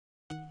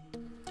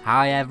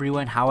Hi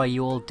everyone, how are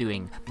you all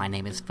doing? My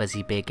name is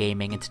Fuzzy Bear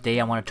Gaming and today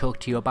I want to talk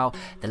to you about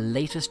the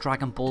latest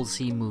Dragon Ball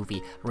Z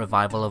movie,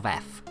 Revival of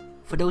F.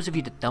 For those of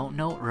you that don't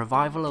know,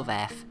 Revival of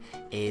F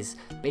is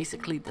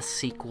basically the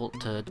sequel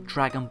to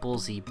Dragon Ball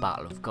Z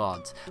Battle of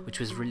Gods, which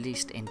was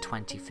released in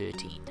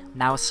 2013.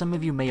 Now, as some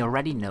of you may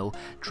already know,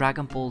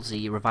 Dragon Ball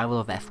Z Revival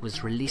of F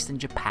was released in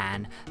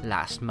Japan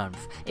last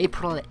month,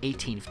 April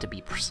 18th to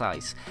be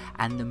precise,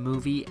 and the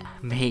movie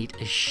made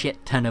a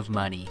shit ton of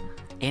money.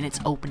 In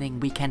its opening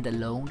weekend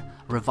alone,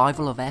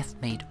 Revival of F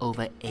made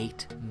over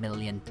 $8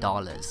 million.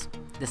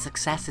 The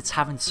success it's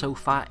having so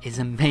far is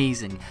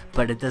amazing,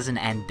 but it doesn't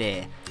end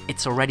there.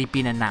 It's already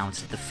been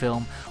announced that the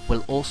film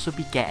will also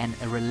be getting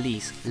a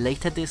release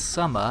later this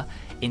summer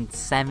in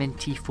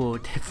 74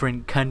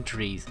 different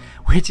countries,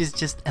 which is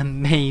just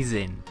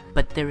amazing.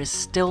 But there is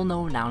still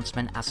no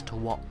announcement as to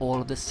what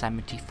all of the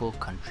 74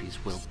 countries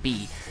will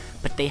be.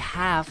 But they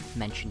have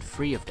mentioned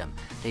 3 of them.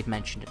 They've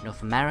mentioned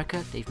North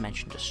America, they've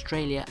mentioned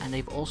Australia, and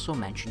they've also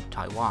mentioned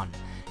Taiwan.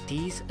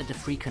 These are the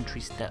 3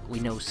 countries that we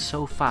know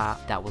so far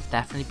that will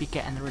definitely be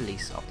getting the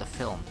release of the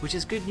film, which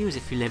is good news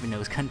if you live in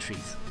those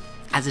countries.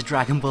 As a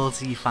Dragon Ball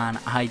Z fan,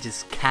 I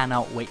just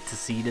cannot wait to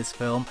see this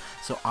film,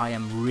 so I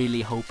am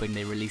really hoping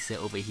they release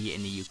it over here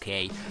in the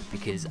UK,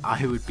 because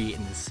I would be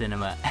in the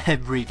cinema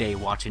every day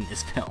watching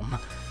this film.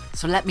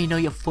 So let me know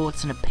your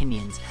thoughts and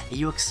opinions. Are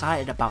you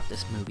excited about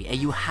this movie? Are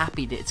you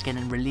happy that it's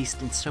getting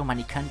released in so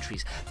many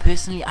countries?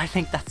 Personally, I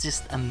think that's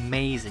just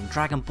amazing.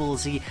 Dragon Ball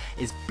Z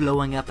is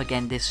blowing up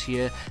again this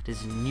year.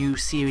 There's a new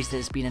series that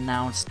has been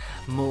announced.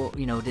 More,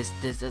 there's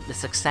the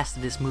success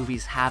that this movie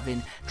is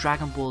having.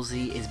 Dragon Ball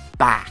Z is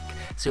back.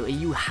 So are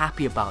you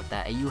happy about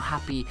that? Are you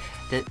happy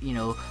that,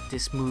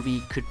 this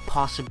movie could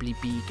possibly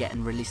be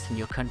getting released in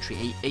your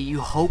country? Are you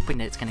hoping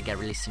that it's going to get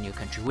released in your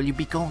country? Will you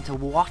be going to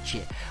watch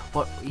it?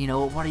 What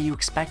are you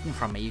expecting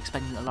from it? Are you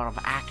expecting a lot of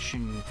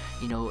action?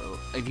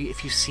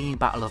 If you've seen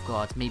Battle of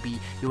Gods, maybe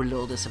you're a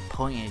little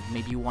disappointed.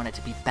 Maybe you want it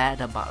to be better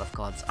than Battle of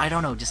Gods. I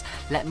don't know. Just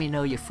let me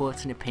know your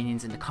thoughts and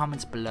opinions in the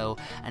comments below.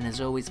 And as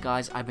always,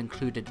 guys, I've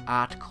included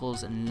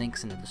articles and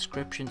links in the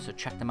description, so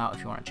check them out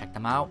if you want to check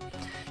them out.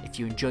 If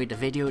you enjoyed the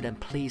video, then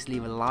please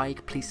leave a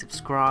like, please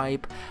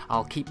subscribe.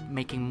 I'll keep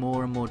making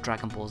more and more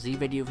Dragon Ball Z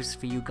videos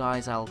for you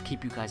guys. I'll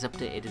keep you guys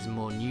updated as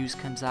more news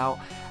comes out.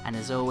 And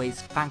as always,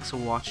 thanks for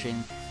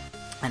watching,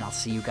 and I'll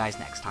see you guys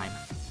next time.